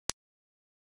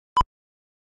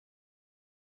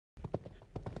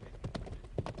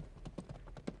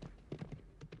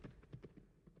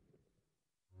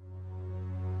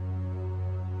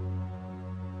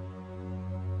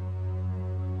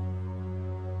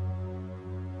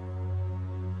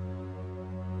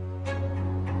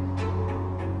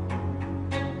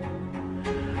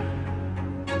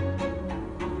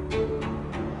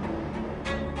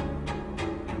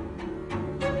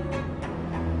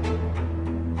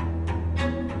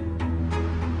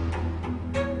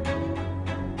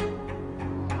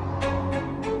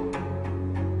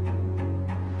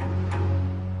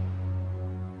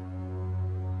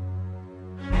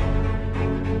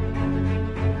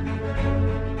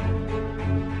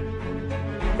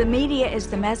The media is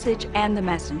the message and the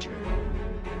messenger,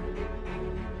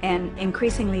 and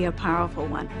increasingly a powerful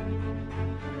one.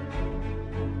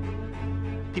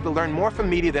 People learn more from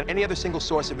media than any other single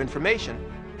source of information.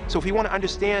 So if we want to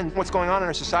understand what's going on in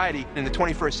our society in the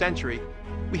 21st century,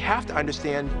 we have to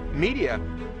understand media.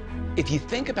 If you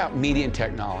think about media and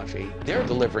technology, they're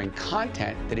delivering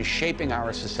content that is shaping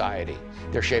our society.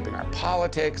 They're shaping our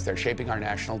politics, they're shaping our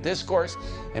national discourse,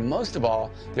 and most of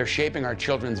all, they're shaping our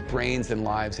children's brains and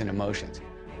lives and emotions.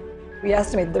 We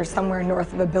estimate there's somewhere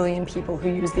north of 1 billion people who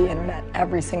use the internet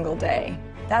every single day.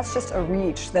 That's just a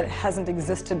reach that hasn't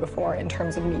existed before in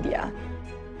terms of media.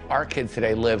 Our kids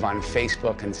today live on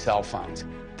Facebook and cell phones.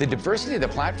 The diversity of the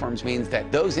platforms means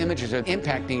that those images are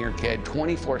impacting your kid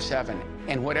 24/7,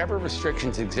 and whatever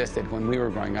restrictions existed when we were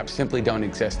growing up simply don't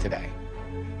exist today.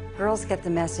 Girls get the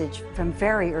message from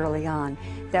very early on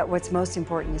that what's most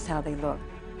important is how they look,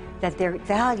 that their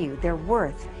value, their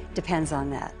worth depends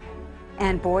on that.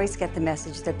 And boys get the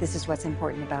message that this is what's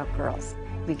important about girls.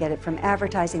 We get it from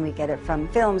advertising, we get it from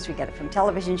films, we get it from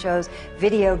television shows,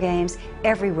 video games,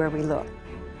 everywhere we look.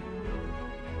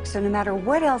 So no matter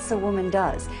what else a woman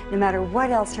does, no matter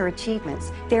what else her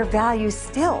achievements, their value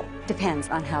still depends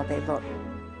on how they look.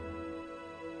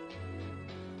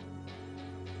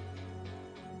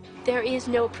 There is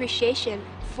no appreciation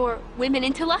for women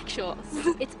intellectuals.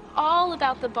 It's all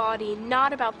about the body,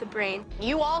 not about the brain.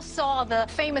 You all saw the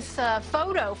famous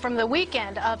photo from the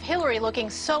weekend of Hillary looking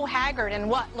so haggard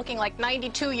and looking like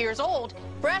 92 years old.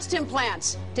 Breast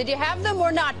implants. Did you have them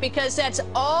or not? Because that's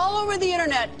all over the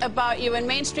internet about you in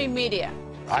mainstream media.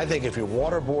 I think if you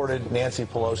waterboarded Nancy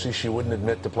Pelosi, she wouldn't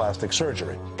admit to plastic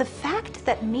surgery. The fact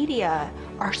that media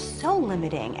are so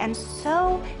limiting and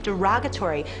so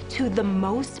derogatory to the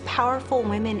most powerful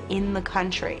women in the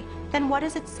country, then what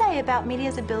does it say about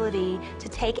media's ability to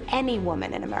take any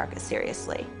woman in America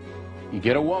seriously? You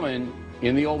get a woman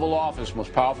in the Oval Office,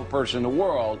 most powerful person in the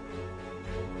world,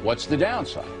 what's the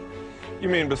downside? You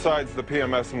mean besides the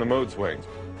PMS and the mood swings?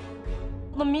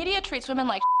 The media treats women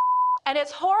like and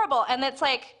it's horrible, and it's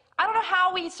like, I don't know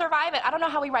how we survive it. I don't know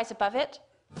how we rise above it.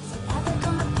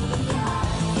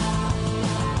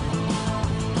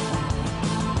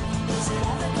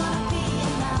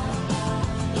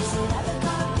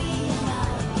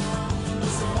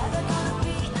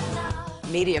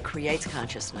 Media creates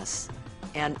consciousness,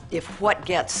 and if what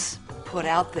gets put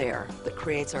out there that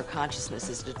creates our consciousness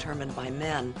is determined by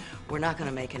men, we're not going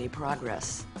to make any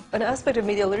progress. An aspect of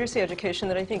media literacy education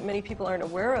that I think many people aren't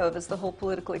aware of is the whole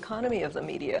political economy of the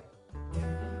media.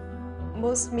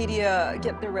 Most media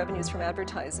get their revenues from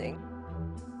advertising.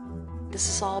 This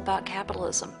is all about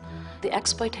capitalism. The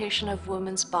exploitation of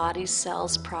women's bodies,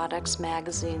 cells, products,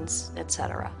 magazines,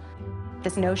 etc.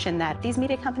 This notion that these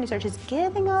media companies are just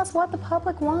giving us what the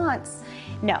public wants.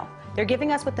 No. They're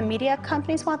giving us what the media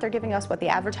companies want, they're giving us what the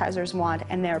advertisers want,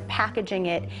 and they're packaging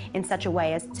it in such a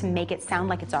way as to make it sound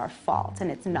like it's our fault, and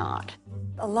it's not.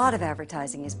 A lot of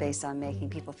advertising is based on making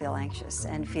people feel anxious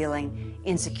and feeling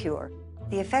insecure.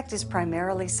 The effect is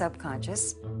primarily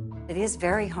subconscious. It is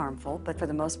very harmful, but for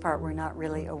the most part, we're not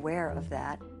really aware of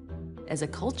that. As a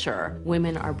culture,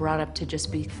 women are brought up to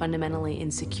just be fundamentally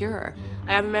insecure.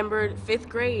 I remember 5th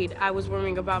grade, I was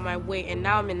worrying about my weight, and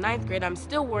now I'm in 9th grade, I'm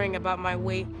still worrying about my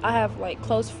weight. I have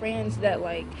close friends that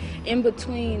in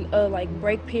between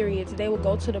break periods, they will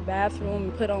go to the bathroom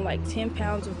and put on 10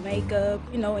 pounds of makeup,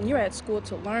 and you're at school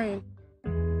to learn.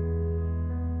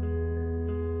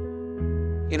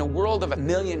 In a world of 1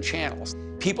 million channels,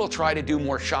 people try to do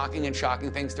more shocking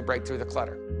things to break through the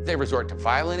clutter. They resort to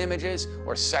violent images,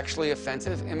 or sexually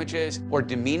offensive images, or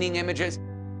demeaning images.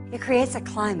 It creates a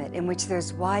climate in which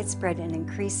there's widespread and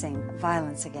increasing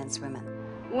violence against women.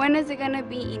 When is it going to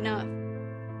be enough?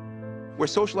 We're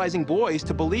socializing boys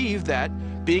to believe that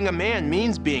being a man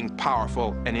means being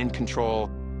powerful and in control.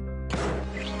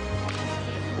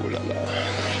 Ooh la la.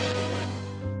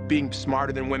 Being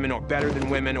smarter than women or better than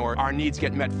women, or our needs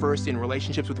get met first in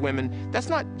relationships with women. That's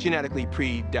not genetically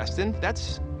predestined.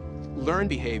 That's learned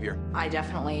behavior. I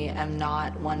definitely am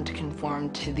not one to conform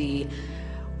to the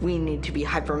we need to be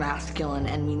hypermasculine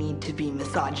and we need to be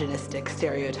misogynistic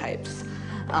stereotypes.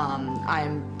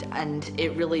 And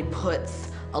it really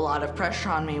puts a lot of pressure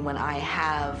on me when I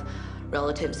have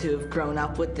relatives who have grown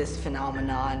up with this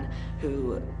phenomenon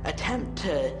who attempt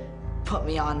to put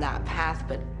me on that path,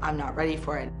 but I'm not ready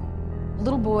for it.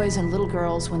 Little boys and little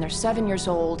girls, when they're 7 years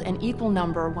old, an equal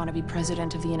number want to be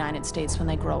president of the United States when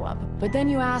they grow up. But then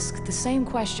you ask the same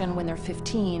question when they're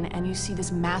 15, and you see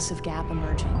this massive gap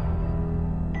emerging.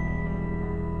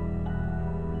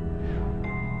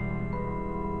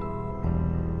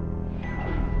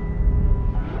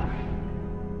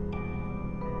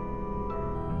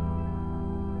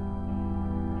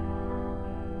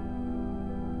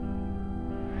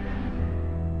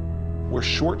 we're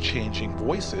shortchanging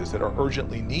voices that are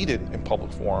urgently needed in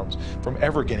public forums from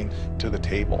ever getting to the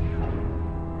table.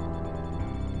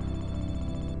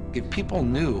 If people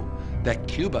knew that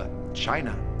Cuba,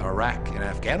 China, Iraq, and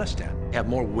Afghanistan have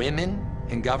more women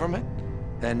in government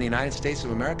than the United States of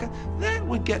America, that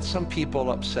would get some people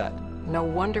upset. No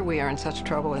wonder we are in such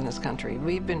trouble in this country.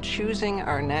 We've been choosing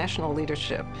our national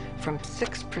leadership from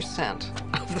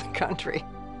 6% of the country.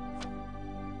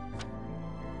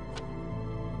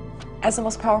 As the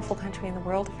most powerful country in the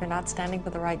world, if you're not standing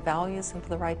for the right values and for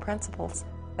the right principles,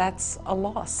 that's a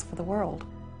loss for the world.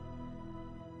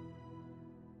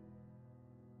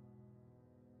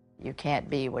 You can't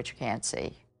be what you can't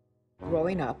see.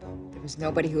 Growing up, there was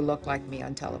nobody who looked like me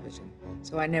on television,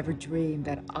 so I never dreamed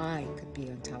that I could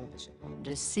be on television.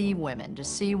 To see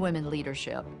women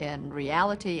leadership in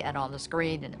reality and on the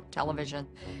screen and television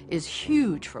is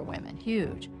huge for women,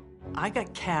 huge. I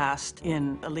got cast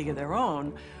in A League of Their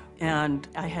Own, and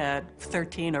I had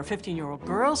 13 or 15-year-old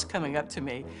girls coming up to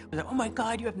me. Like, oh my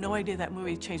God, you have no idea that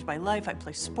movie changed my life. I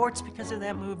play sports because of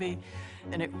that movie.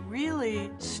 And it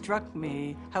really struck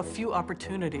me how few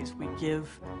opportunities we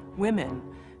give women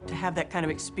to have that kind of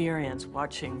experience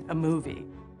watching a movie.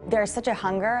 There's such a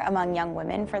hunger among young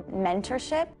women for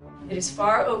mentorship. It is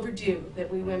far overdue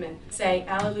that we women say,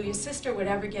 "Alleluia, sister,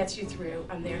 whatever gets you through,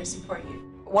 I'm there to support you."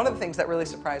 One of the things that really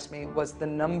surprised me was the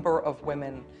number of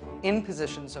women in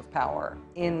positions of power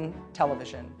in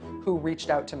television who reached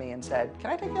out to me and said, can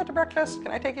I take you out to breakfast?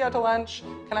 Can I take you out to lunch?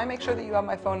 Can I make sure that you have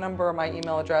my phone number or my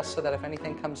email address so that if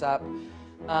anything comes up?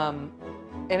 And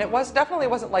it definitely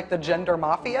wasn't like the gender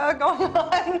mafia going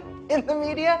on in the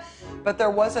media, but there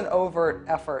was an overt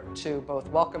effort to both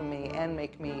welcome me and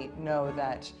make me know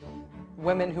that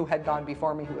women who had gone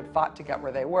before me, who had fought to get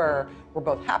where they were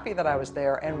both happy that I was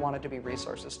there and wanted to be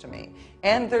resources to me.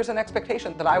 And there's an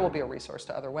expectation that I will be a resource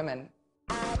to other women.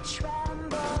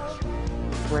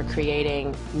 We're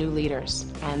creating new leaders,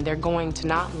 and they're going to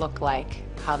not look like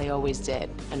how they always did,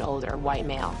 an older white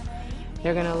male.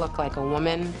 They're going to look like a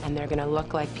woman, and they're going to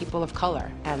look like people of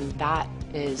color, and that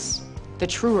is the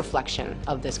true reflection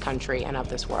of this country and of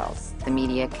this world. The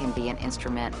media can be an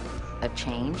instrument of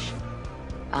change.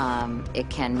 It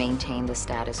can maintain the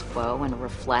status quo and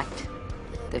reflect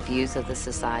the views of the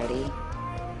society,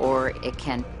 or it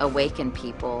can awaken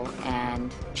people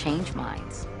and change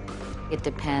minds. It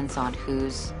depends on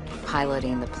who's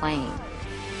piloting the plane.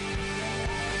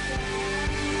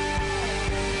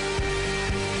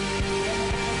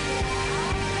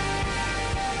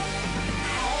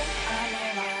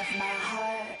 My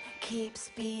heart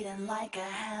keeps beating like a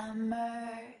hammer.